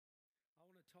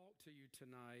talk to you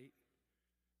tonight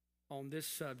on this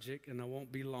subject, and I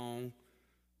won't be long.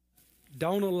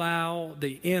 Don't allow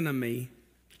the enemy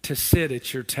to sit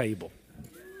at your table.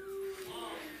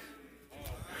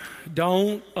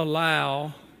 Don't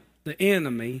allow the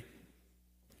enemy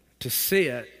to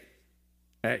sit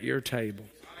at your table.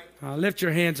 Lift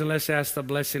your hands and let's ask the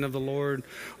blessing of the Lord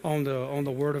on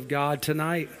the Word of God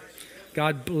tonight.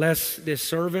 God bless this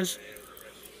service.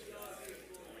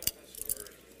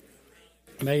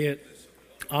 May it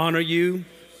honor you.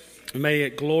 May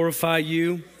it glorify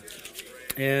you.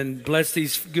 And bless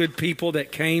these good people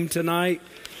that came tonight.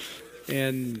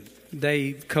 And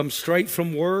they come straight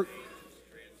from work.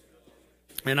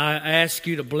 And I ask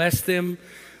you to bless them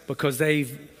because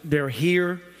they're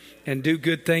here and do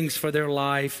good things for their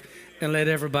life. And let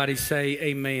everybody say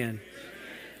amen.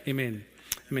 Amen.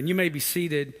 Amen. You may be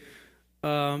seated.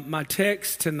 My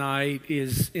text tonight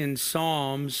is in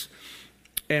Psalms,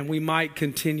 and we might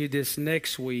continue this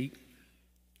next week.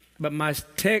 But my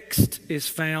text is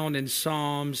found in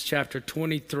Psalms chapter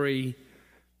 23,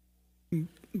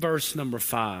 verse number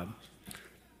 5.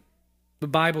 The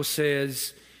Bible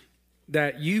says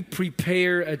that you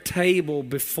prepare a table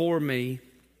before me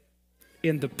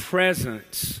in the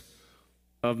presence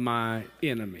of my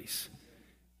enemies.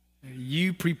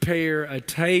 You prepare a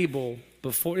table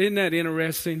before. Isn't that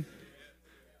interesting?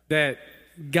 That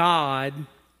God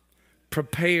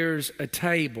prepares a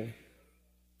table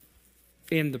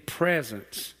in the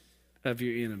presence of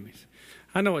your enemies.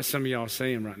 I know what some of y'all are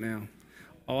saying right now.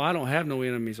 Oh, I don't have no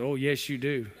enemies. Oh, yes, you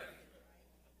do.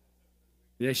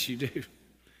 Yes, you do.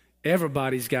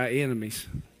 Everybody's got enemies.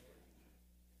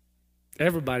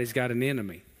 Everybody's got an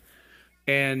enemy.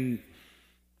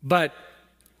 But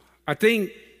I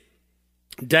think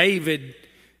David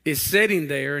is sitting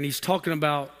there and he's talking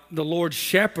about the Lord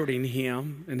shepherding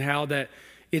him and how that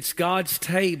it's God's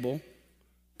table.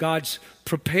 God's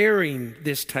preparing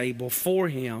this table for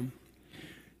him.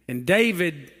 And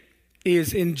David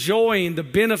is enjoying the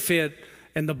benefit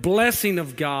and the blessing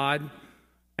of God,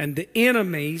 and the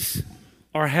enemies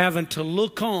are having to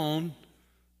look on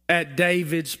at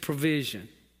David's provision.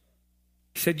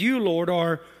 He said, you, Lord,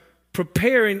 are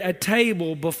preparing a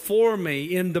table before me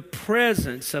in the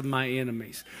presence of my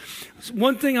enemies.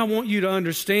 One thing I want you to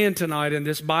understand tonight in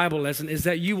this Bible lesson is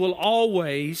that you will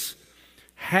always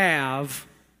have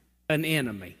an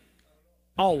enemy.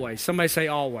 Always. Somebody say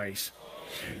always.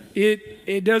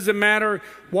 It doesn't matter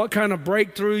what kind of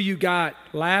breakthrough you got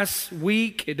last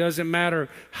week. It doesn't matter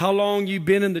how long you've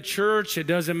been in the church. It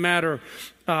doesn't matter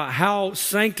how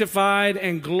sanctified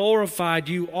and glorified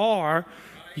you are.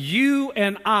 You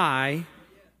and I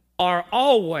are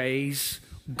always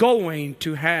going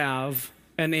to have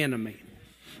an enemy.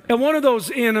 And one of those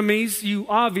enemies you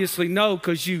obviously know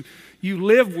because you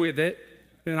live with it.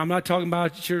 And I'm not talking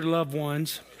about your loved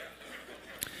ones.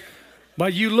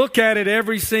 But you look at it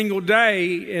every single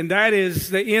day, and that is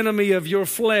the enemy of your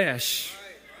flesh.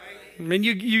 I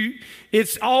mean,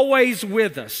 it's always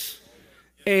with us.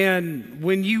 And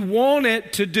when you want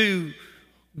it to do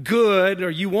good or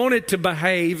you want it to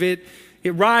behave, it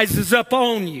rises up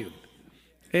on you.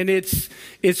 And it's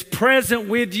present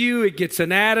with you. It gets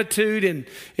an attitude, and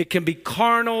it can be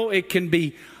carnal. It can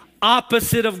be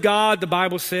opposite of God. The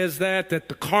Bible says that the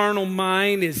carnal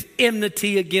mind is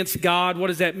enmity against God. What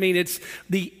does that mean? It's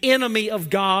the enemy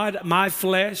of God. My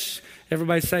flesh,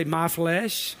 everybody say my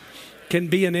flesh, can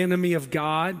be an enemy of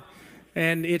God.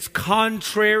 And it's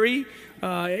contrary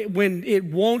when it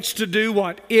wants to do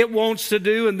what it wants to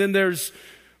do. And then there's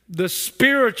the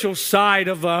spiritual side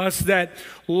of us that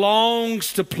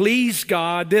longs to please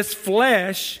God. This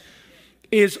flesh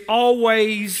is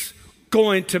always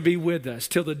going to be with us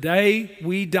till the day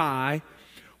we die.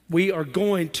 We are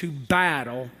going to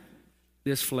battle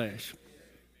this flesh.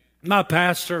 My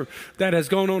pastor that has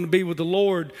gone on to be with the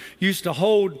Lord used to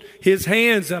hold his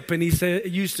hands up, and he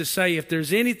used to say, if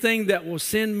there's anything that will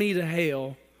send me to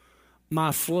hell,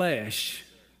 my flesh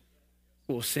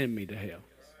will send me to hell.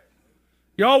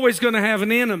 You're always going to have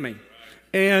an enemy.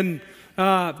 And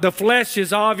the flesh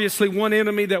is obviously one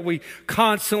enemy that we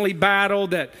constantly battle,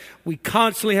 that we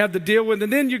constantly have to deal with.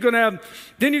 And then you're going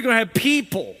to have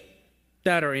people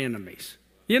that are enemies.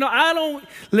 You know,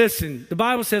 listen, the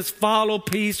Bible says follow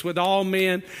peace with all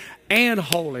men and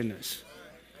holiness,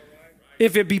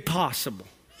 if it be possible.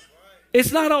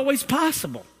 It's not always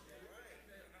possible.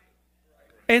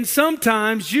 And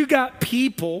sometimes you got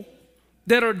people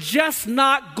that are just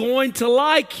not going to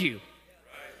like you.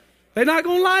 They're not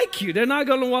going to like you. They're not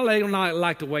going to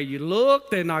like the way you look.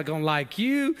 They're not going to like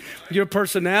you. Your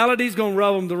personality's going to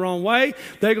rub them the wrong way.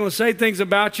 They're going to say things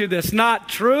about you that's not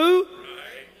true.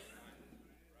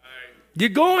 You're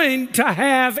going to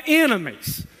have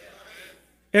enemies.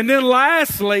 And then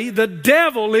lastly, the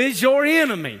devil is your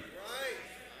enemy.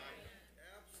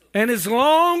 And as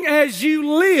long as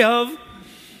you live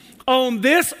on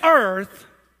this earth,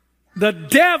 the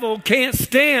devil can't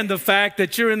stand the fact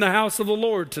that you're in the house of the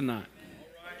Lord tonight.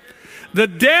 The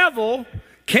devil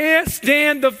can't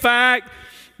stand the fact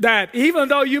that even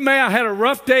though you may have had a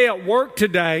rough day at work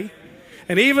today,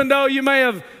 and even though you may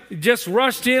have just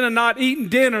rushed in and not eaten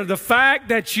dinner, the fact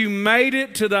that you made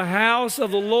it to the house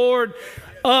of the Lord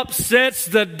upsets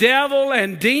the devil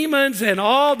and demons and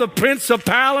all the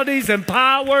principalities and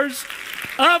powers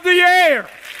of the air.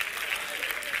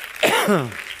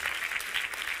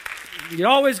 You're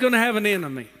always going to have an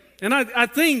enemy. And I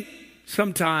think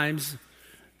sometimes,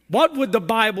 what would the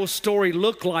Bible story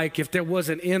look like if there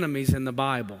wasn't enemies in the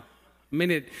Bible? I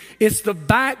mean, it's the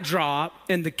backdrop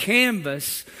and the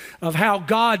canvas of how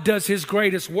God does his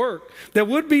greatest work. There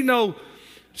would be no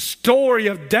story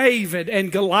of David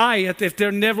and Goliath if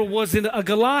there never was a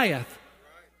Goliath.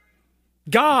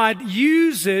 God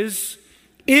uses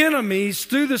enemies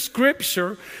through the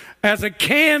scripture as a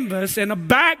canvas and a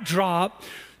backdrop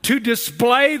to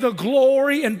display the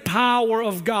glory and power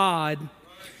of God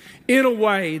in a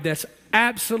way that's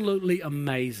absolutely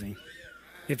amazing.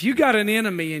 If you got an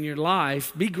enemy in your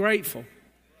life, be grateful,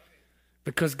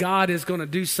 because God is going to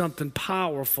do something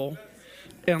powerful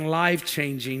and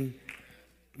life-changing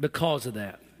because of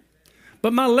that.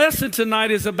 But my lesson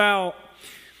tonight is about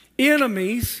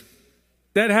enemies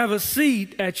that have a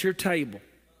seat at your table.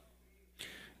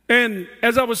 And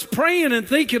as I was praying and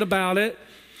thinking about it,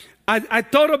 I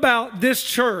thought about this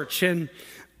church, and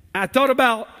I thought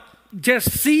about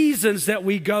just seasons that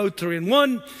we go through.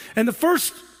 And the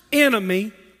first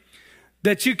enemy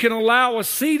that you can allow a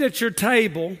seat at your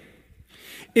table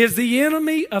is the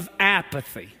enemy of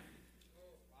apathy.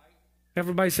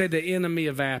 Everybody say the enemy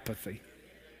of apathy.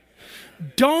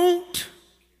 Don't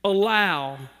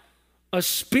allow a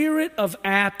spirit of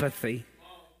apathy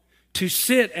to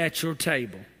sit at your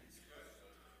table.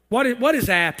 What is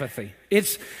apathy?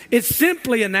 It's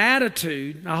simply an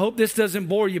attitude. I hope this doesn't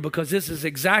bore you, because this is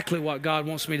exactly what God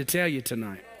wants me to tell you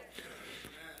tonight.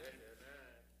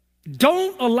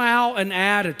 Don't allow an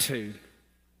attitude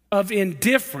of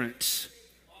indifference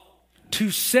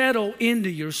to settle into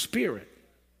your spirit.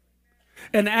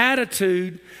 An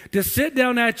attitude to sit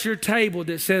down at your table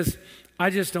that says, I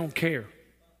just don't care.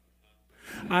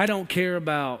 I don't care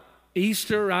about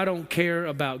Easter. I don't care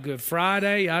about Good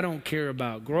Friday. I don't care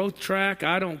about Growth Track.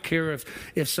 I don't care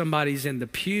if somebody's in the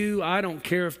pew. I don't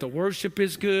care if the worship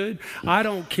is good. I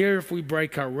don't care if we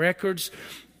break our records.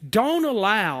 Don't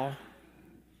allow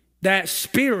that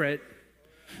spirit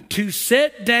to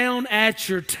sit down at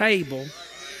your table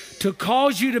to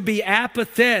cause you to be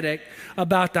apathetic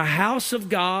about the house of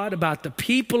God, about the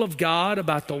people of God,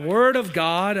 about the Word of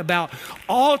God, about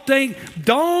all things.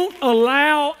 Don't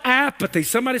allow apathy.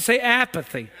 Somebody say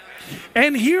apathy.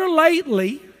 And here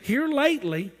lately,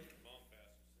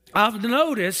 I've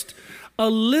noticed a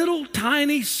little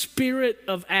tiny spirit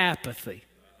of apathy.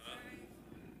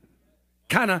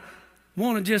 Kind of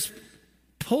want to just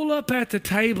pull up at the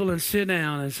table and sit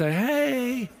down and say,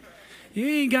 hey, you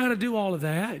ain't got to do all of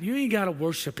that. You ain't got to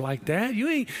worship like that. You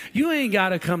ain't got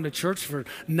to come to church for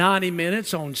 90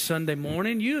 minutes on Sunday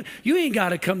morning. You ain't got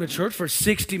to come to church for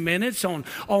 60 minutes on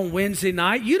Wednesday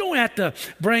night. You don't have to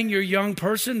bring your young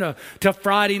person to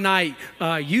Friday night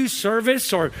youth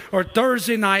service or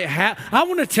Thursday night. I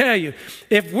want to tell you,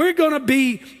 if we're going to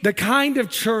be the kind of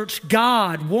church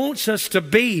God wants us to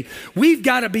be, we've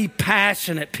got to be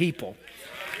passionate people.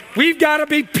 We've got to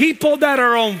be people that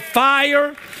are on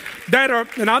fire,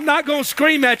 and I'm not going to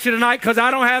scream at you tonight because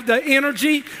I don't have the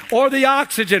energy or the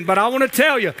oxygen, but I want to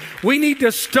tell you, we need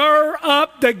to stir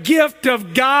up the gift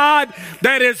of God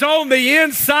that is on the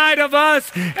inside of us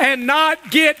and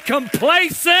not get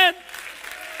complacent.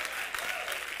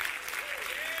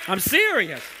 I'm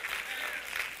serious.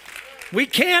 We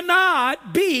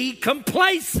cannot be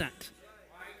complacent.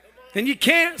 And you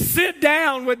can't sit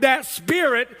down with that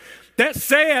spirit that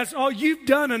says, oh, you've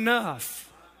done enough.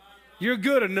 You're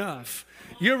good enough.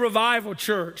 You're Revival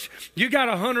Church. You got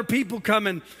 100 people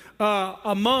coming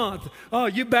a month. Oh,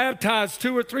 you baptized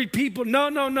 2 or 3 people. No.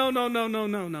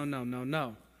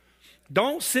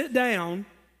 Don't sit down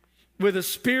with a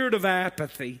spirit of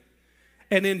apathy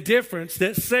and indifference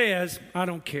that says, I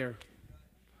don't care.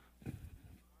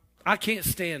 I can't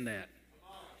stand that.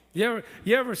 You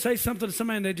ever say something to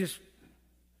somebody and they just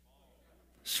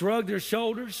shrug their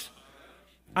shoulders?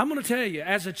 I'm going to tell you,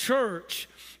 as a church,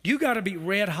 you got to be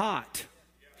red hot.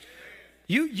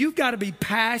 You've got to be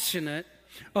passionate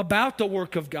about the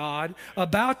work of God,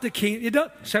 about the kingdom. You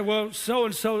don't say, well,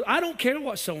 so-and-so, I don't care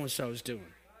what so-and-so is doing.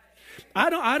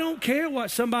 I don't care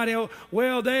what somebody else,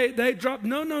 well, they dropped.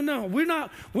 No.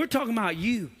 We're talking about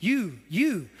you.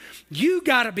 You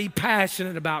got to be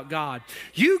passionate about God.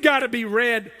 You got to be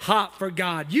red hot for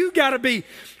God. You got to be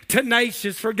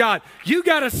tenacious for God. You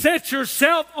got to set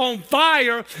yourself on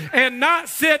fire and not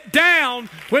sit down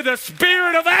with a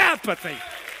spirit of apathy.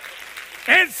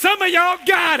 And some of y'all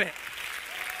got it.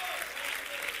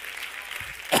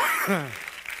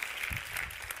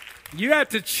 You have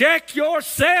to check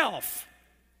yourself.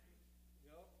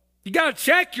 You got to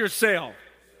check yourself.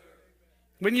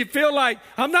 When you feel like,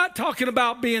 I'm not talking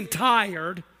about being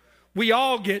tired. We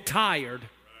all get tired.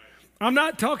 I'm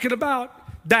not talking about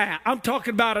that. I'm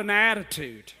talking about an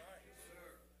attitude.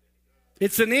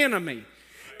 It's an enemy.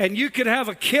 And you could have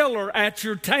a killer at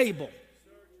your table.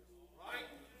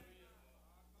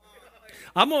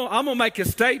 I'm gonna make a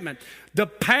statement. The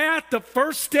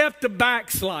first step to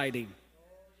backsliding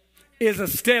is a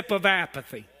step of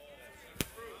apathy.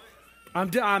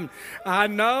 I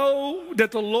know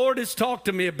that the Lord has talked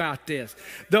to me about this.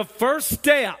 The first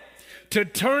step to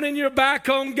turning your back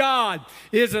on God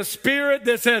is a spirit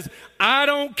that says, I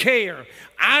don't care.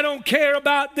 I don't care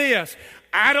about this.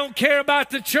 I don't care about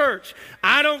the church.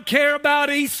 I don't care about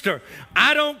Easter.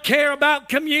 I don't care about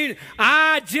communion.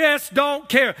 I just don't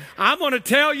care. I'm going to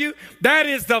tell you that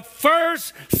is the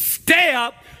first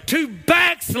step to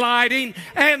backsliding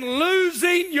and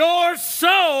losing your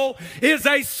soul is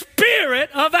a spirit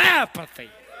of apathy.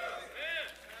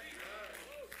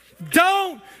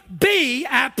 Don't be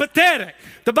apathetic.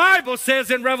 The Bible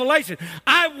says in Revelation,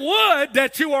 I would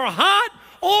that you are hot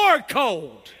or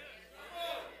cold.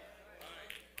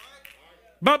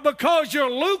 But because you're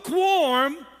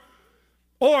lukewarm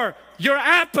or you're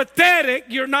apathetic,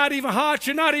 you're not even hot,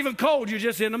 you're not even cold, you're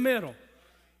just in the middle.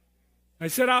 They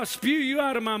said, I'll spew you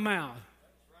out of my mouth.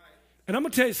 And I'm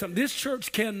going to tell you something. This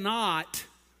church cannot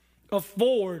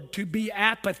afford to be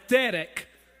apathetic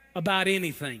about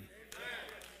anything.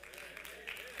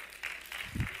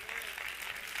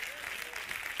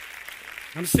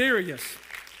 I'm serious.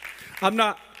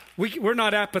 We're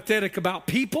not apathetic about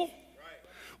people.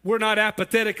 We're not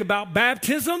apathetic about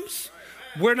baptisms.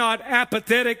 We're not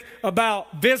apathetic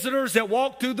about visitors that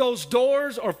walk through those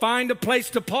doors or find a place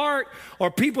to park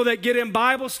or people that get in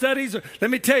Bible studies.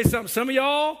 Let me tell you something. Some of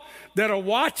y'all that are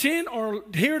watching or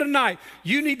here tonight,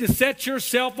 you need to set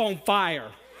yourself on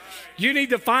fire. You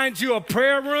need to find you a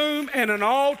prayer room and an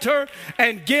altar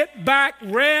and get back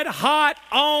red hot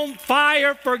on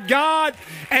fire for God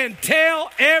and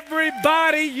tell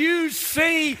everybody you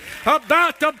see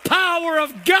about the power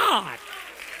of God.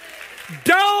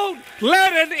 Don't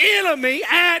let an enemy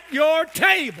at your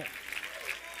table.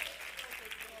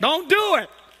 Don't do it.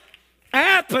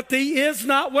 Apathy is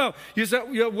not well. You say,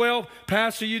 well,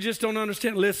 Pastor, you just don't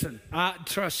understand. Listen,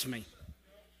 trust me.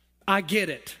 I get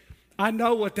it. I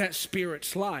know what that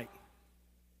spirit's like.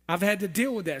 I've had to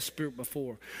deal with that spirit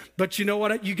before. But you know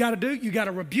what you got to do? You got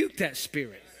to rebuke that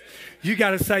spirit. You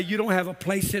got to say, you don't have a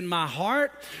place in my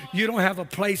heart. You don't have a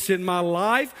place in my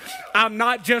life. I'm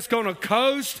not just going to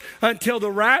coast until the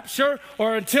rapture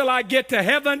or until I get to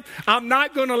heaven. I'm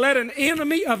not going to let an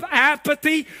enemy of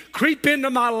apathy creep into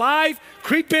my life,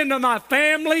 creep into my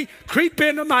family, creep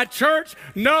into my church.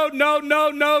 No.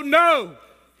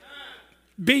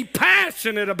 Be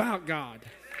passionate about God.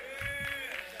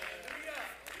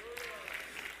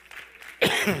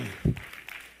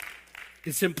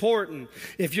 It's important.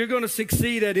 If you're going to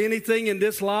succeed at anything in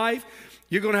this life,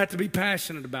 you're going to have to be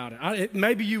passionate about it.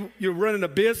 Maybe you're running a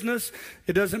business.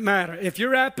 It doesn't matter. If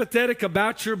you're apathetic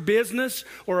about your business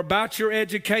or about your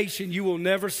education, you will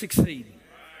never succeed.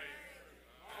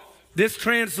 This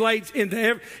translates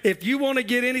into if you want to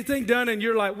get anything done and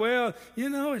you're like, well, you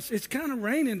know, it's kind of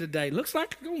raining today. Looks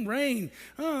like it's going to rain.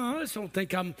 Oh, I just don't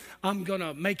think I'm going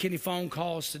to make any phone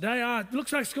calls today. It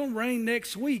looks like it's going to rain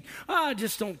next week. I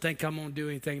just don't think I'm going to do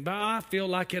anything. But I feel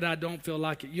like it. I don't feel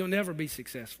like it. You'll never be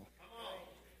successful.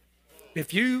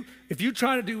 If you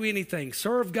try to do anything,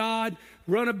 serve God,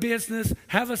 run a business,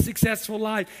 have a successful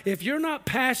life, if you're not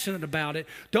passionate about it,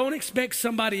 don't expect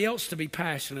somebody else to be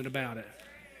passionate about it.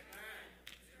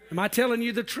 Am I telling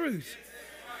you the truth?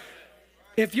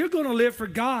 If you're going to live for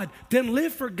God, then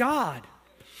live for God.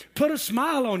 Put a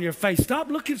smile on your face. Stop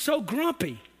looking so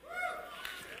grumpy.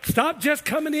 Stop just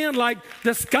coming in like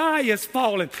the sky is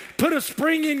falling. Put a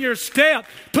spring in your step.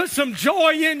 Put some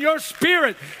joy in your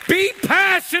spirit. Be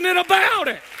passionate about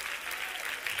it.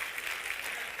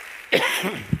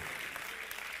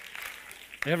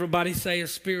 Everybody say a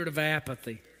spirit of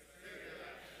apathy.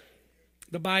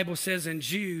 The Bible says in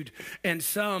Jude, and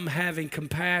some having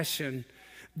compassion,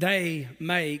 they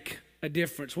make a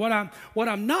difference. What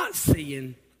I'm not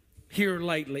seeing here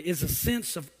lately is a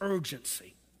sense of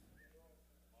urgency.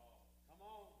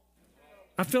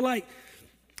 I feel like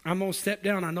I'm going to step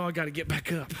down. I know I got to get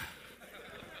back up.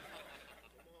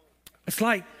 It's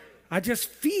like I just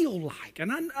feel like,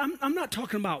 and I'm not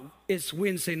talking about it's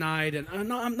Wednesday night, and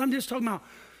I'm just talking about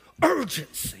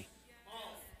urgency.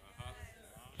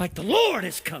 Like the Lord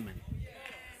is coming.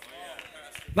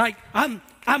 Like I'm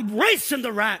racing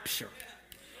the rapture.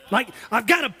 Like I've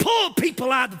got to pull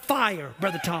people out of the fire,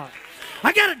 Brother Todd.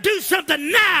 I got to do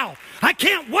something now. I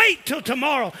can't wait till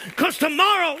tomorrow, because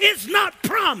tomorrow is not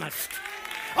promised.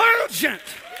 Urgent.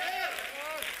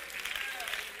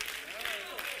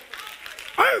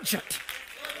 Urgent.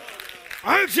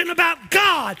 Urgent about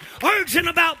God, urgent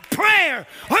about prayer,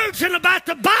 urgent about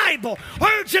the Bible,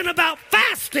 urgent about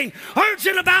fasting,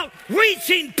 urgent about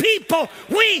reaching people.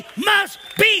 We must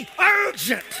be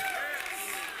urgent.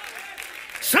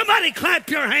 Somebody clap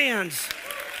your hands.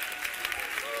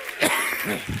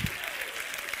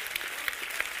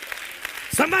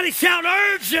 Somebody shout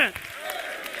urgent.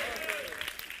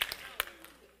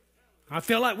 I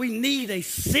feel like we need a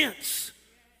sense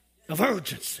of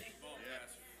urgency.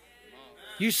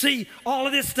 You see all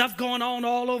of this stuff going on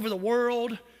all over the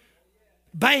world.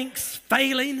 Banks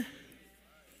failing.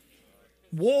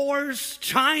 Wars,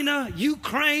 China,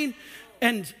 Ukraine,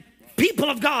 and people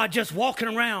of God just walking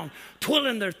around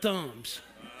twiddling their thumbs.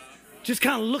 Just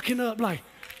kind of looking up like,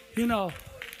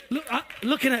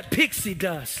 looking at pixie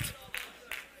dust.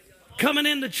 Coming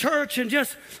in the church and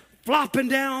just flopping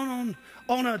down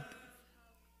on a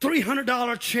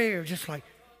 $300 chair. Just like,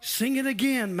 sing it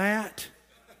again, Matt.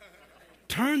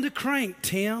 Turn the crank,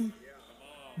 Tim.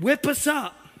 Whip us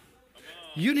up.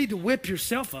 You need to whip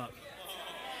yourself up.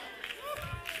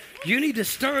 You need to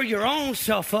stir your own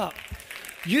self up.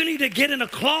 You need to get in a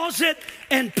closet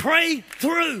and pray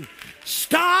through.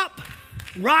 Stop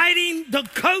riding the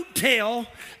coattail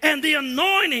and the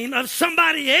anointing of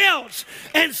somebody else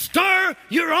and stir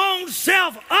your own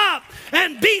self up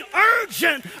and be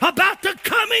urgent about the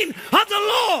coming of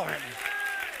the Lord.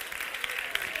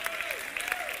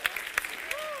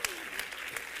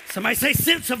 Somebody say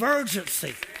sense of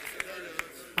urgency.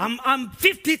 I'm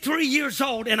 53 years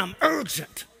old and I'm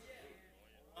urgent.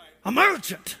 I'm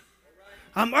urgent.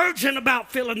 I'm urgent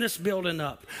about filling this building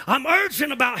up. I'm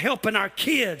urgent about helping our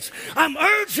kids. I'm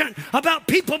urgent about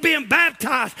people being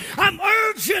baptized. I'm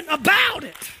urgent about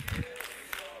it.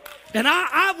 And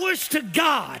I wish to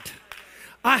God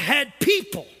I had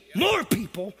people, more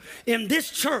people in this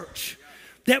church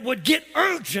that would get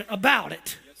urgent about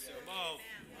it.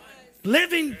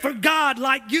 Living for God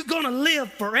like you're going to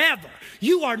live forever.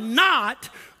 You are not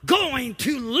going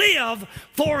to live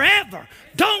forever.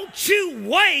 Don't you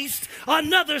waste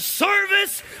another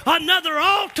service, another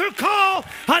altar call,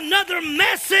 another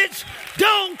message.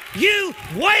 Don't you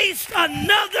waste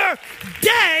another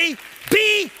day.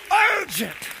 Be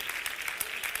urgent.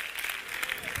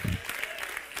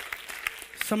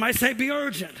 Somebody say be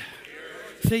urgent.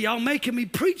 See, y'all making me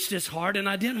preach this hard and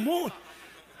I didn't want.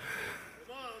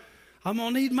 I'm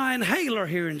going to need my inhaler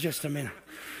here in just a minute.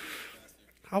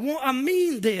 I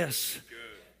mean this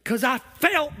because I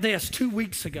felt this 2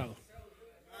 weeks ago.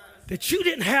 That you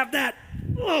didn't have that,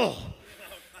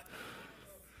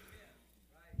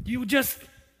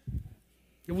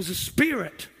 it was a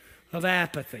spirit of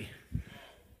apathy.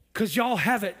 Because y'all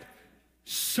have it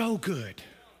so good.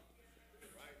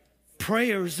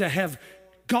 Prayers that have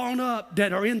gone up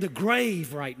that are in the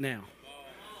grave right now.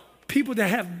 People that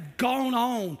have gone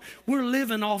on. We're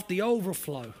living off the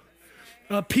overflow.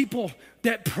 People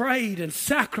that prayed and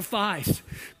sacrificed,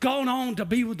 gone on to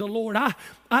be with the Lord.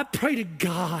 I pray to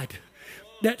God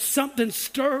that something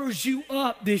stirs you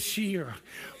up this year.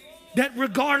 That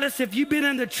regardless if you've been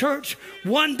in the church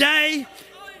 1 day,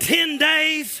 10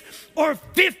 days, or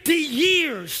 50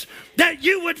 years, that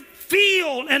you would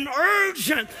feel an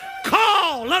urgent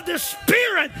call of the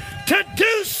Spirit to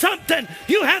do something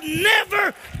you have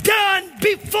never done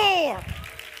before.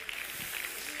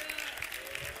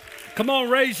 Come on,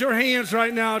 raise your hands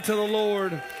right now to the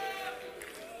Lord.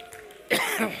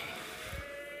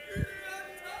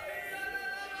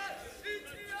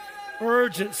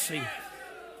 Urgency.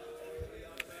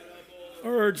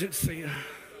 Urgency.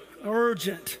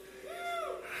 Urgent.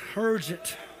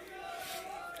 Urgent.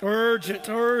 Urgent.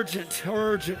 Urgent.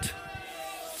 Urgent.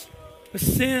 A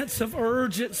sense of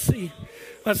urgency.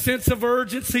 A sense of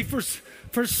urgency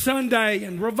for Sunday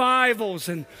and revivals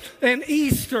and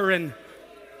Easter and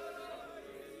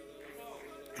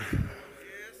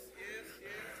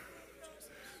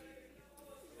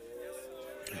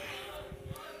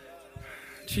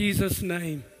Jesus'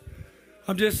 name.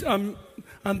 I'm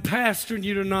pastoring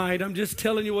you tonight. I'm just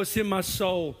telling you what's in my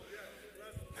soul.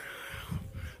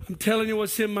 I'm telling you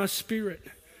what's in my spirit.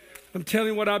 I'm telling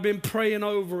you what I've been praying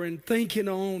over and thinking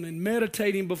on and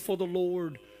meditating before the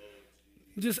Lord.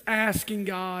 I'm just asking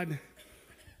God.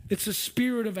 It's a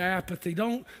spirit of apathy.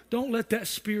 Don't let that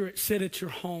spirit sit at your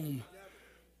home.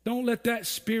 Don't let that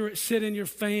spirit sit in your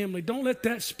family. Don't let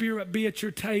that spirit be at your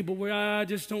table where I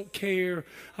just don't care.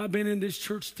 I've been in this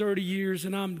church 30 years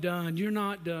and I'm done. You're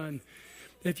not done.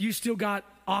 If you still got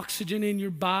oxygen in your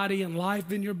body and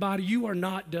life in your body, you are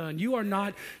not done. You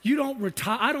don't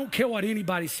retire. I don't care what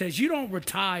anybody says. You don't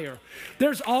retire.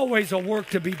 There's always a work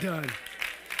to be done.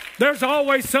 There's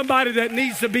always somebody that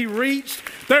needs to be reached.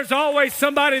 There's always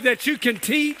somebody that you can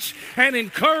teach and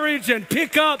encourage and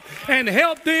pick up and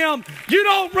help them. You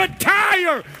don't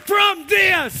retire from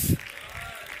this.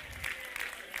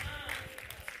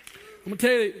 I'm going to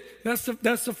tell you,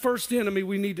 that's the first enemy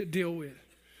we need to deal with.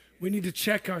 We need to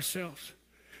check ourselves.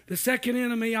 The second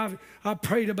enemy I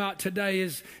prayed about today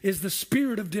is the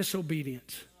spirit of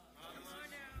disobedience.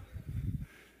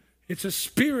 It's a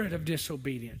spirit of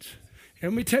disobedience.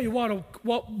 And let me tell you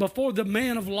what before the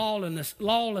man of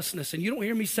lawlessness, and you don't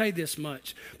hear me say this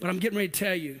much, but I'm getting ready to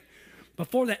tell you,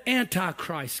 before the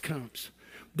Antichrist comes,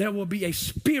 there will be a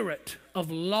spirit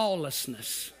of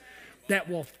lawlessness that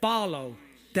will follow,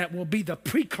 that will be the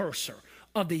precursor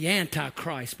of the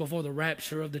Antichrist before the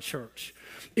rapture of the church.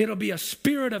 It'll be a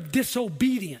spirit of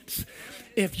disobedience.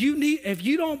 If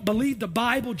you don't believe the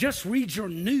Bible, just read your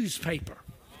newspaper.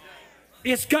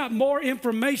 It's got more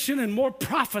information and more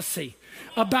prophecy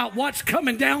about what's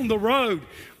coming down the road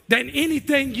than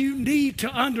anything you need to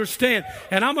understand.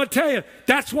 And I'm going to tell you,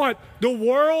 that's what the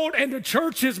world and the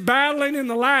church is battling in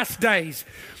the last days.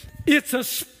 It's a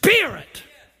spirit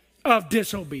of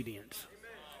disobedience.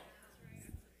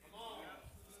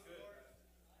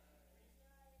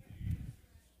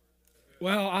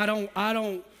 Well, I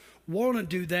don't want to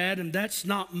do that, and that's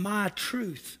not my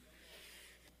truth.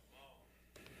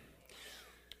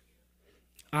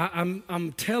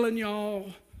 I'm telling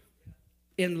y'all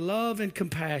in love and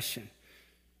compassion,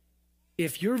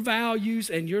 if your values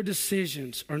and your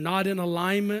decisions are not in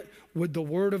alignment with the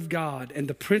Word of God and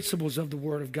the principles of the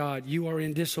Word of God, you are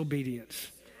in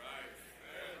disobedience.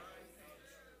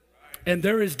 And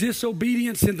there is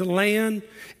disobedience in the land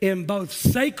in both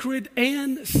sacred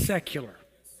and secular.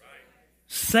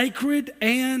 Sacred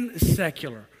and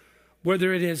secular.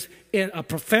 Whether it is a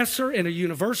professor in a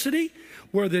university,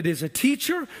 whether it is a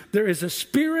teacher, there is a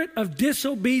spirit of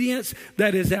disobedience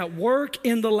that is at work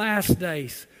in the last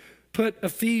days. Put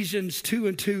Ephesians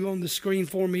 2:2 on the screen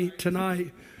for me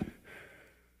tonight.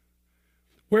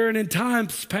 Wherein in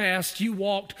times past you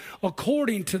walked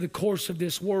according to the course of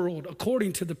this world,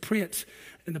 according to the prince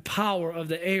and the power of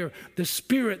the air, the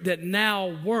spirit that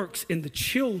now works in the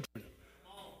children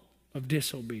of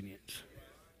disobedience.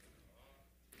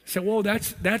 So, well,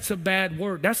 that's a bad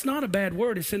word. That's not a bad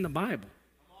word. It's in the Bible.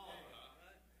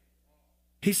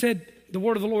 He said, the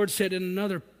word of the Lord said in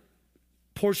another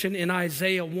portion in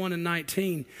Isaiah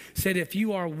 1:19, said, if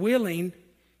you are willing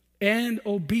and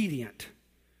obedient,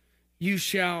 you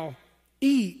shall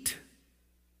eat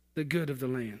the good of the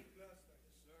land.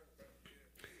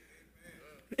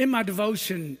 In my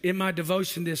devotion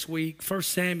this week, 1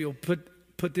 Samuel,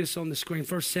 put this on the screen,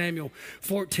 1 Samuel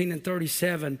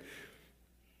 14:37.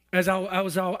 As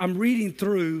I'm reading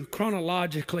through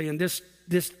chronologically, and this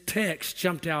text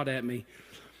jumped out at me.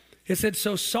 It said,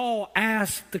 so Saul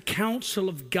asked the counsel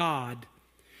of God,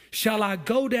 shall I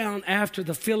go down after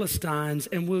the Philistines,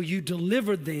 and will you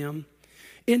deliver them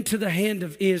into the hand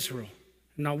of Israel?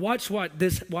 Now watch what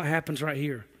happens right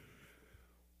here.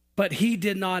 But he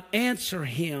did not answer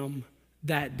him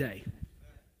that day.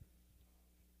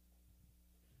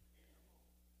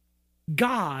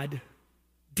 God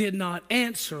did not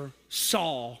answer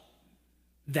Saul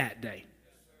that day.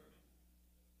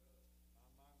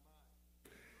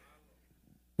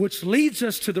 Which leads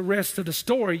us to the rest of the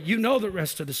story. You know the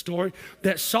rest of the story.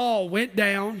 That Saul went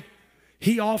down.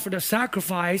 He offered a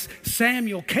sacrifice.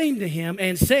 Samuel came to him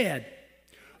and said,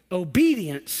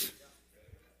 obedience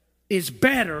is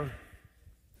better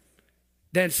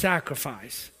than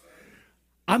sacrifice.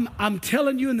 I'm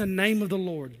telling you in the name of the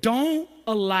Lord, don't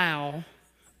allow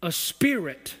a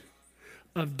spirit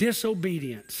of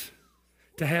disobedience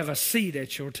to have a seat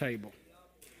at your table.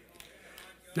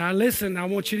 Now listen, I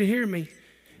want you to hear me,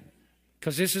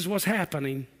 because this is what's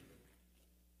happening.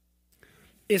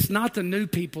 It's not the new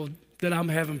people that I'm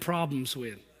having problems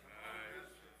with.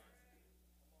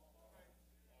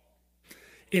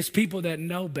 It's people that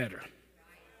know better.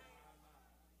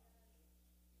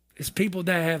 It's people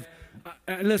that have,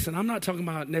 listen, I'm not talking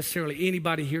about necessarily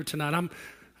anybody here tonight.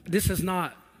 This is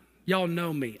not, y'all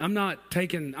know me.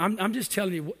 I'm just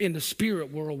telling you in the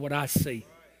spirit world what I see.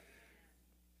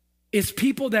 It's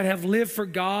people that have lived for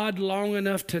God long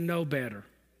enough to know better.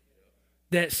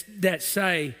 That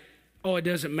say, oh, it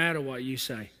doesn't matter what you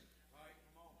say.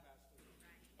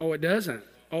 Oh, it doesn't.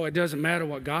 Oh, it doesn't matter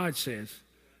what God says.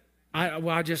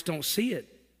 I just don't see it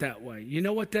that way. You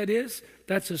know what that is?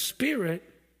 That's a spirit,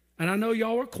 and I know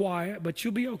y'all are quiet, but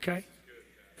you'll be okay.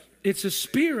 It's a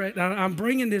spirit. I'm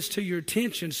bringing this to your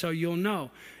attention so you'll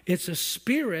know. It's a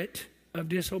spirit of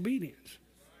disobedience.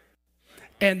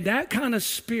 And that kind of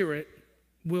spirit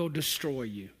will destroy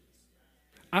you.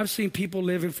 I've seen people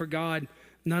living for God.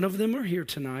 None of them are here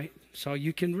tonight, so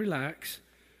you can relax.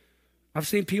 I've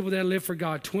seen people that live for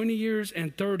God 20 years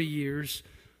and 30 years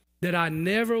that I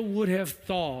never would have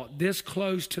thought this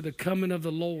close to the coming of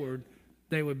the Lord,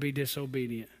 they would be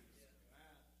disobedient.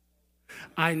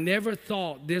 I never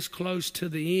thought this close to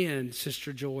the end,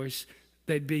 Sister Joyce,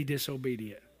 they'd be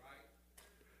disobedient.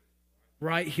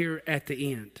 Right here at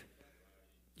the end.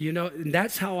 You know, and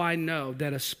that's how I know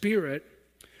that a spirit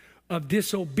of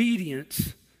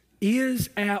disobedience is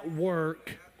at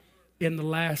work in the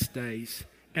last days.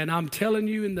 And I'm telling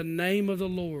you in the name of the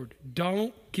Lord,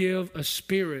 don't give a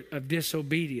spirit of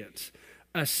disobedience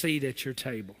a seat at your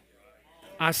table.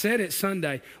 I said it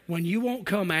Sunday, when you won't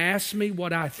come ask me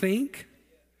what I think,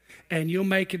 and you'll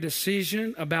make a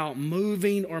decision about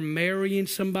moving or marrying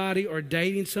somebody or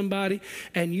dating somebody,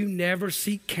 and you never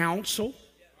seek counsel,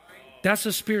 that's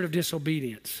a spirit of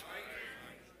disobedience.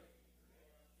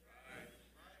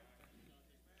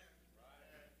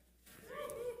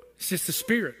 It's just a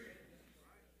spirit.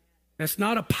 That's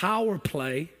not a power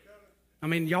play. I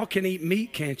mean, y'all can eat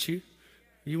meat, can't you?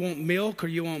 You want milk or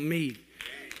you want meat?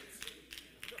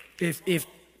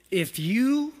 If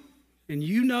you, and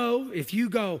you know, if you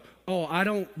go, oh, I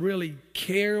don't really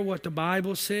care what the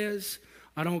Bible says.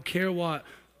 I don't care what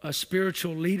a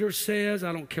spiritual leader says.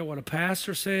 I don't care what a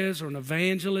pastor says or an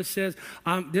evangelist says.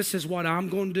 This is what I'm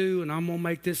going to do, and I'm going to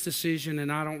make this decision,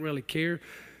 and I don't really care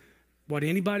what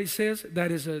anybody says.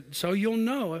 So you'll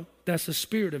know that's a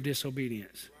spirit of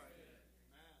disobedience.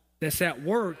 That's at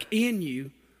work in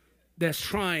you that's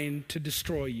trying to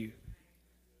destroy you.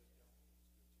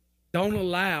 Don't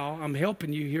allow, I'm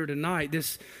helping you here tonight.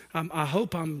 I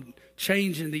hope I'm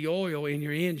changing the oil in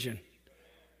your engine.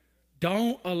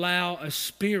 Don't allow a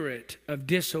spirit of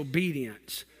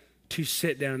disobedience to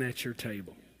sit down at your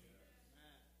table.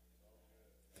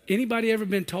 Anybody ever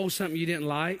been told something you didn't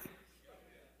like?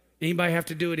 Anybody have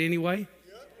to do it anyway?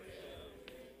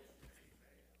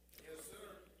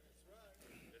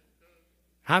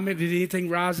 How many, did anything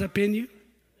rise up in you?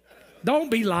 Don't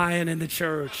be lying in the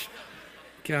church.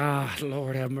 God,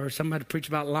 Lord have mercy. I'm going to preach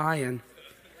about lying.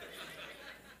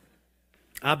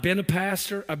 I've been a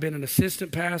pastor. I've been an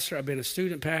assistant pastor. I've been a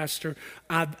student pastor.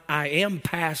 I am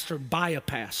pastored by a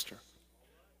pastor.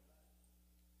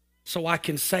 So I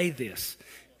can say this.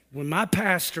 When my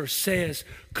pastor says,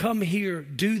 come here,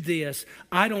 do this,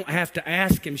 I don't have to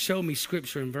ask him, show me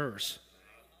scripture and verse.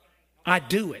 I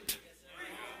do it.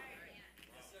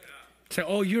 Say,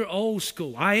 oh, you're old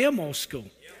school. I am old school.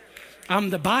 I'm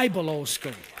the Bible old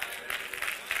school.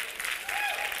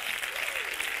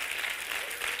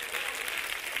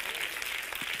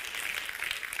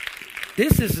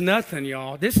 This is nothing,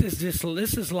 y'all. This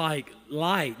is like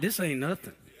light. This ain't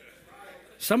nothing.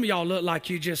 Some of y'all look like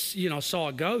you just, saw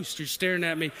a ghost. You're staring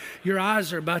at me. Your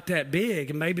eyes are about that big,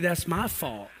 and maybe that's my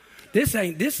fault. This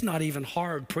is not even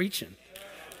hard preaching.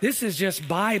 This is just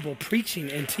Bible preaching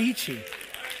and teaching.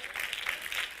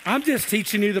 I'm just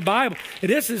teaching you the Bible.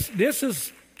 This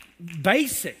is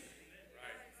basic.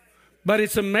 But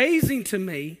it's amazing to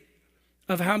me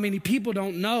of how many people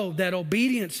don't know that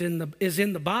obedience is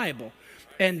in the Bible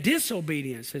and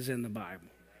disobedience is in the Bible.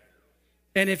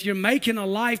 And if you're making a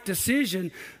life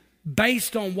decision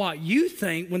based on what you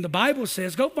think, when the Bible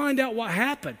says, go find out what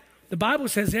happened. The Bible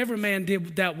says every man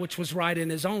did that which was right in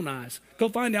his own eyes. Go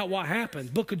find out what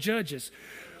happened. Book of Judges.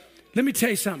 Let me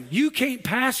tell you something. You can't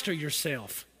pastor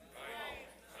yourself.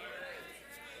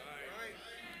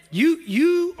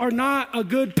 You are not a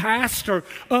good pastor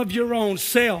of your own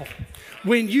self.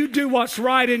 When you do what's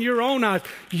right in your own eyes,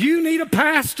 you need a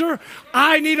pastor.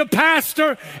 I need a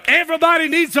pastor. Everybody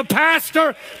needs a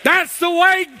pastor. That's the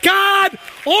way God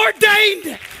ordained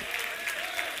it.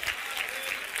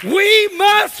 We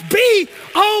must be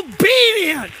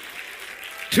obedient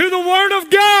to the Word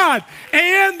of God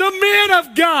and the men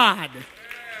of God.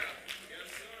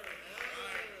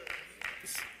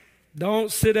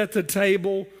 Don't sit at the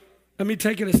table Let me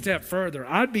take it a step further.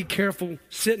 I'd be careful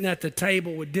sitting at the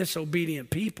table with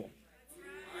disobedient people.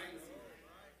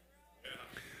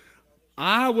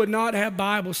 I would not have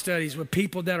Bible studies with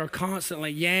people that are constantly,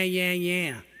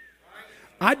 yeah.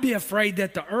 I'd be afraid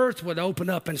that the earth would open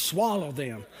up and swallow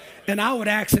them, and I would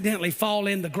accidentally fall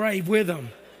in the grave with them.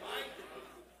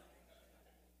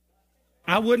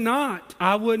 I would not.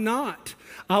 I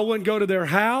wouldn't go to their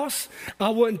house. I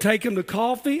wouldn't take them to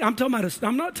coffee. I'm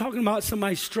not talking about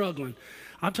somebody struggling.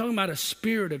 I'm talking about a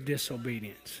spirit of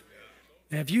disobedience.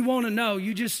 And if you want to know,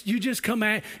 you just come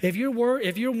at. If you're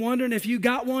wondering if you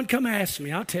got one, come ask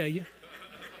me. I'll tell you.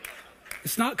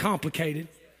 It's not complicated.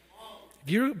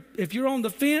 If you're on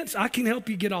the fence, I can help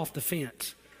you get off the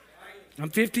fence. I'm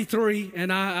 53,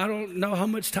 and I don't know how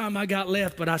much time I got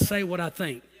left, but I say what I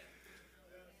think.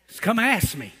 Just come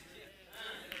ask me.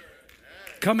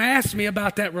 Come ask me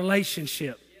about that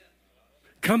relationship.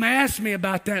 Come ask me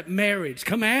about that marriage.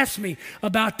 Come ask me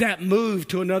about that move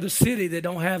to another city that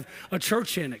don't have a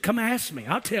church in it. Come ask me.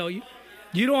 I'll tell you.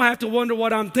 You don't have to wonder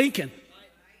what I'm thinking.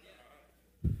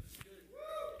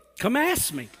 Come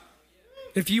ask me.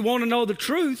 If you want to know the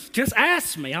truth, just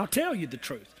ask me. I'll tell you the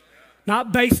truth.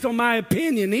 Not based on my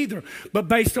opinion either, but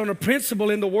based on a principle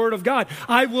in the Word of God.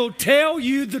 I will tell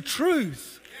you the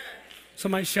truth.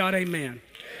 Somebody shout amen.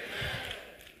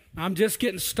 I'm just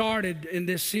getting started in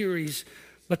this series,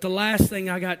 but the last thing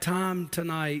I got time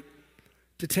tonight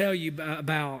to tell you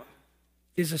about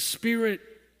is a spirit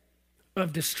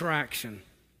of distraction.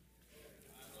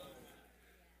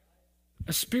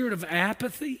 A spirit of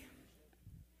apathy,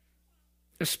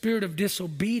 a spirit of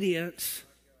disobedience,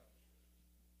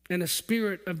 and a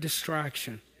spirit of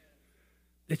distraction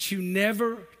that you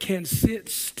never can sit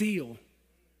still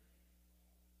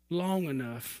long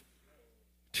enough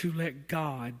to let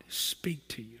God speak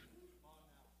to you.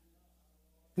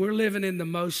 We're living in the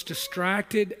most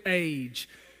distracted age.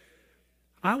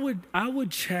 I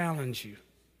would challenge you.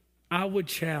 I would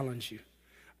challenge you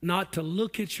not to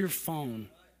look at your phone,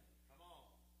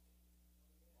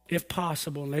 if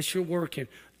possible, unless you're working,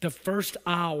 the first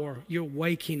hour, your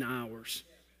waking hours,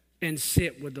 and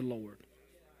sit with the Lord.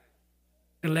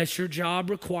 Unless your job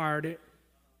required it.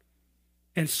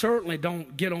 And certainly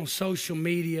don't get on social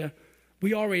media.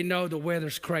 We already know the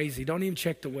weather's crazy. Don't even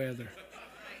check the weather.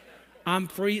 I'm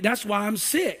free. That's why I'm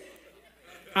sick.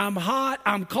 I'm hot.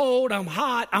 I'm cold. I'm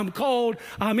hot. I'm cold.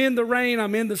 I'm in the rain.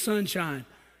 I'm in the sunshine.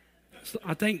 So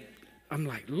I'm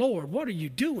like, Lord, what are you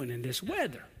doing in this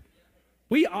weather?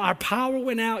 Our power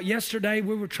went out yesterday.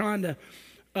 We were trying to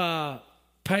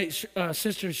pay.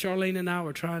 Sister Charlene and I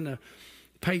were trying to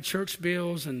pay church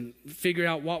bills and figure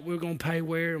out what we were going to pay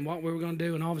where and what we were going to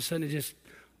do. And all of a sudden,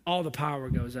 all the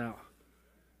power goes out.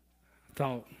 I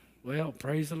thought, well,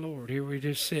 praise the Lord. Here we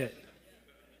just sit.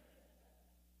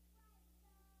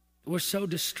 We're so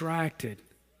distracted.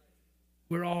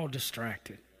 We're all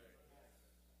distracted.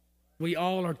 We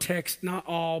all are not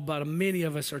all, but many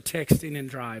of us are texting and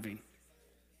driving.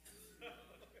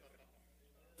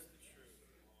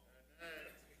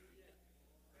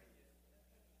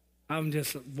 I'm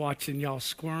just watching y'all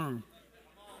squirm.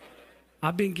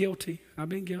 I've been guilty. I'm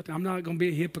not going to be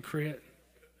a hypocrite.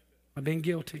 I've been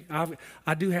guilty.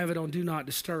 I do have it on Do Not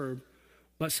Disturb,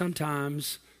 but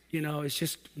sometimes, it's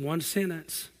just one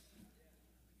sentence,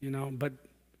 But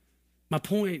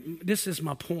this is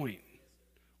my point.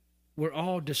 We're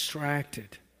all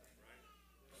distracted.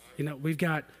 We've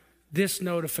got this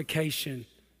notification,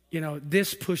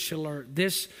 this push alert,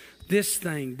 this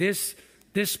thing, this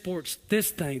sports, this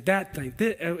thing, that thing.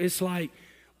 It's like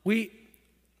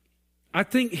I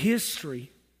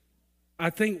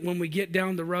think when we get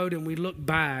down the road and we look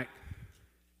back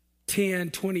 10,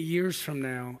 20 years from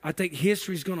now, I think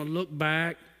history's going to look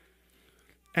back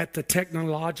at the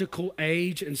technological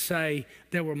age and say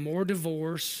there were more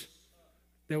divorce,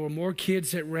 there were more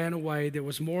kids that ran away, there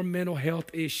was more mental health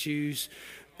issues,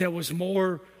 there was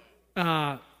more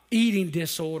eating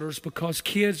disorders because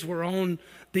kids were on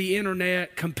the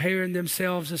internet comparing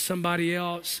themselves to somebody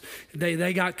else.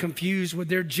 They got confused with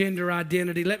their gender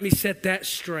identity. Let me set that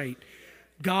straight.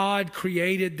 God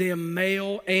created them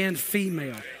male and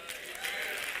female.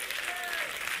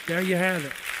 There you have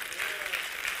it.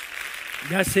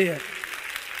 That's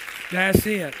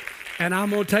it. And I'm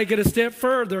going to take it a step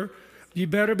further. You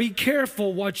better be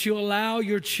careful what you allow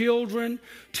your children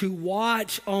to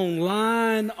watch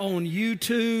online, on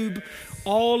YouTube,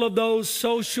 all of those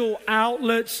social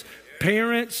outlets.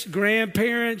 Parents,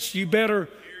 grandparents, you better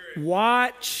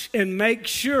watch and make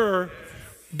sure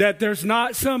that there's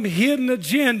not some hidden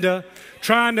agenda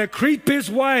trying to creep his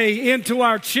way into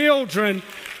our children,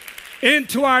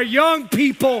 into our young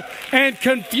people, and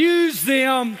confuse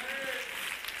them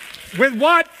with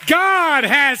what God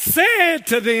has said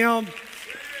to them.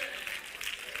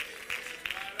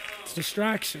 It's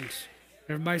distractions.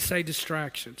 Everybody say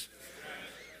distractions.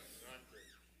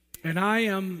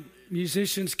 And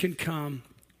musicians can come.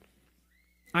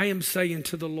 I am saying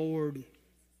to the Lord,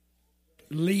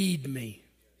 lead me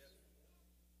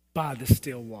by the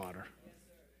still water.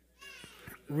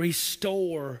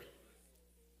 Restore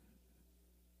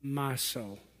my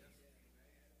soul.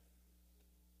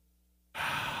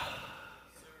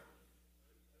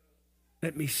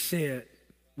 Let me sit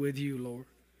with you, Lord.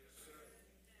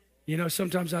 You know,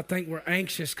 sometimes I think we're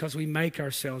anxious because we make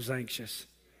ourselves anxious,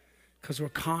 because we're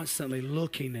constantly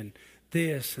looking and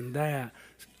this and that.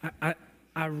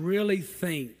 I really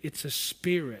think it's a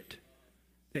spirit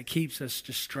that keeps us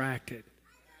distracted.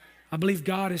 I believe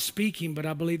God is speaking, but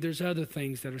I believe there's other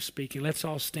things that are speaking. Let's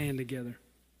all stand together.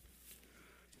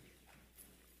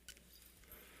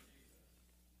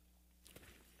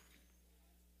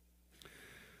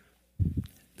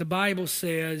 The Bible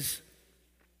says,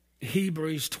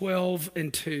 Hebrews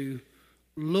 12:2,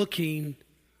 looking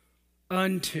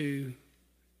unto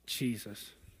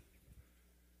Jesus.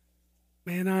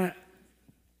 Man,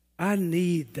 I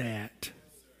need that.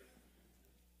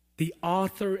 The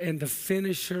author and the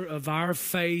finisher of our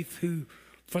faith, who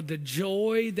for the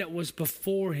joy that was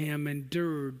before him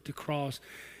endured the cross.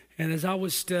 And as I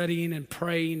was studying and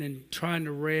praying and trying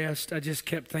to rest, I just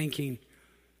kept thinking,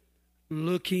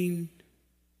 looking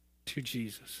to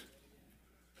Jesus.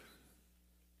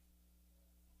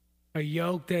 A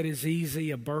yoke that is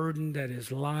easy, a burden that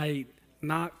is light,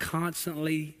 not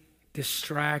constantly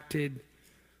distracted,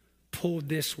 pulled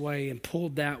this way and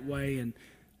pulled that way. And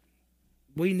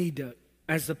we need to,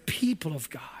 as the people of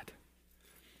God,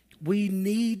 we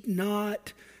need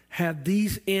not have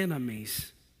these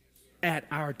enemies at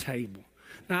our table.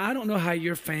 Now, I don't know how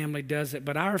your family does it,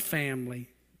 but our family,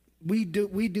 we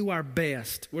do our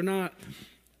best. We're not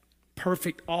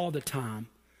perfect all the time,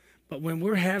 but when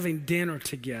we're having dinner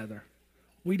together,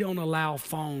 we don't allow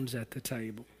phones at the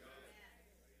table.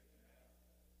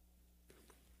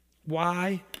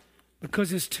 Why?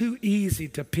 Because it's too easy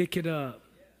to pick it up.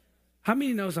 How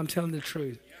many knows I'm telling the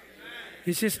truth?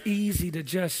 It's just easy to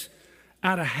just,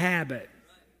 out of habit,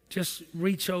 just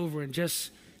reach over and just,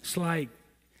 it's like,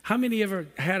 how many ever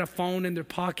had a phone in their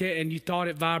pocket and you thought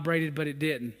it vibrated but it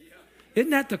didn't?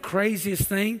 Isn't that the craziest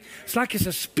thing? It's like it's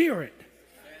a spirit.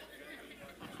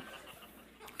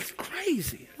 It's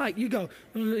crazy. Like you go,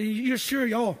 you're sure,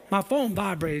 oh, my phone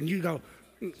vibrated, and you go,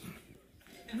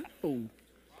 no.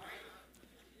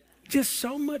 Just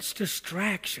so much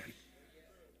distraction,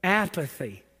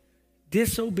 apathy,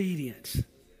 disobedience,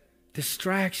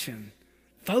 distraction,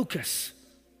 focus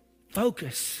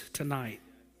tonight.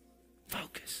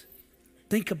 Focus.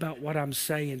 Think about what I'm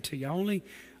saying to you.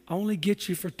 I only get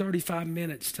you for 35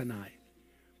 minutes tonight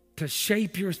to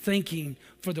shape your thinking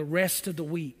for the rest of the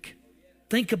week.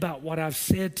 Think about what I've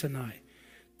said tonight.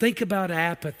 Think about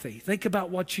apathy. Think about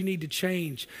what you need to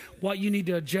change, what you need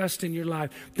to adjust in your life.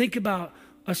 Think about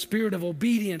a spirit of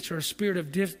obedience or a spirit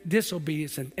of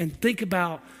disobedience, and think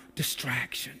about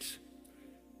distractions.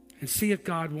 And see if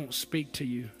God won't speak to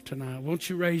you tonight. Won't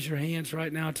you raise your hands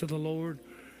right now to the Lord?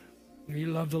 You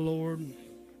love the Lord.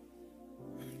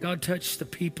 God, touch the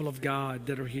people of God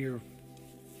that are here.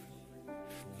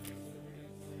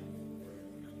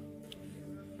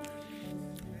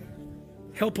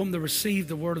 Help them to receive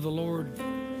the word of the Lord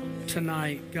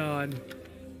tonight, God.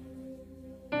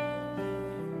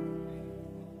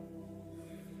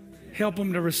 Help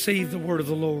them to receive the word of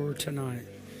the Lord tonight.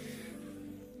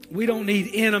 We don't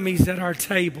need enemies at our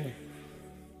table.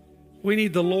 We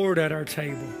need the Lord at our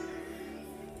table.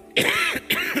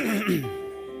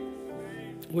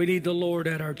 We need the Lord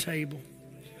at our table.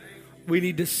 We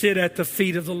need to sit at the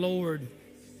feet of the Lord.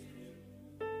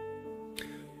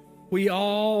 We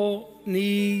all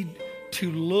need to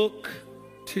look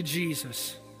to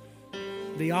Jesus,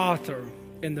 the author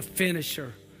and the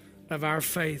finisher of our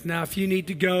faith. Now, if you need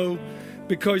to go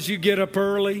because you get up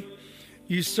early,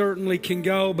 you certainly can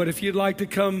go. But if you'd like to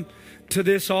come to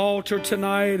this altar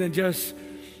tonight and just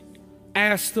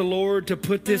ask the Lord to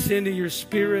put this into your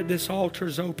spirit, this altar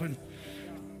is open.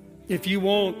 If you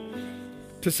want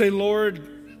to say, Lord,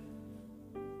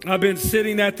 I've been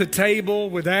sitting at the table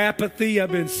with apathy.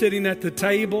 I've been sitting at the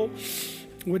table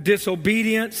with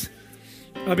disobedience.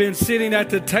 I've been sitting at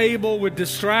the table with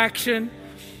distraction.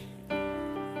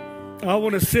 I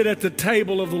want to sit at the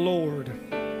table of the Lord.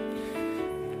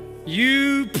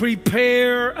 You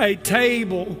prepare a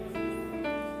table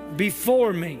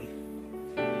before me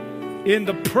in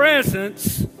the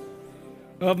presence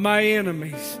of my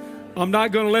enemies. I'm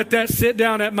not going to let that sit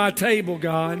down at my table,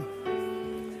 God.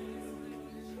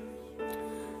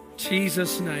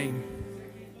 Jesus' name.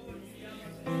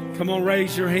 Come on,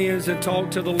 raise your hands and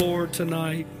talk to the Lord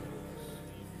tonight.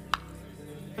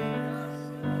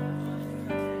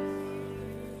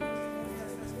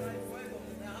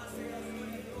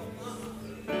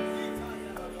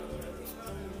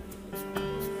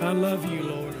 I love you,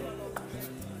 Lord.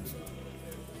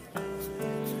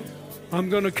 I'm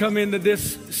going to come into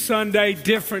this Sunday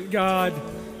different, God.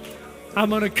 I'm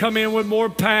going to come in with more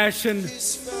passion.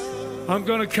 I'm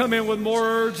going to come in with more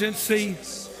urgency.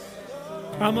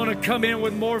 I'm going to come in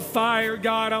with more fire,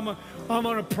 God. I'm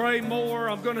going to pray more.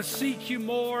 I'm going to seek you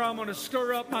more. I'm going to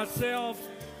stir up myself.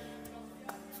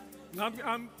 I'm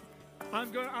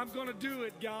going to do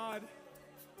it, God.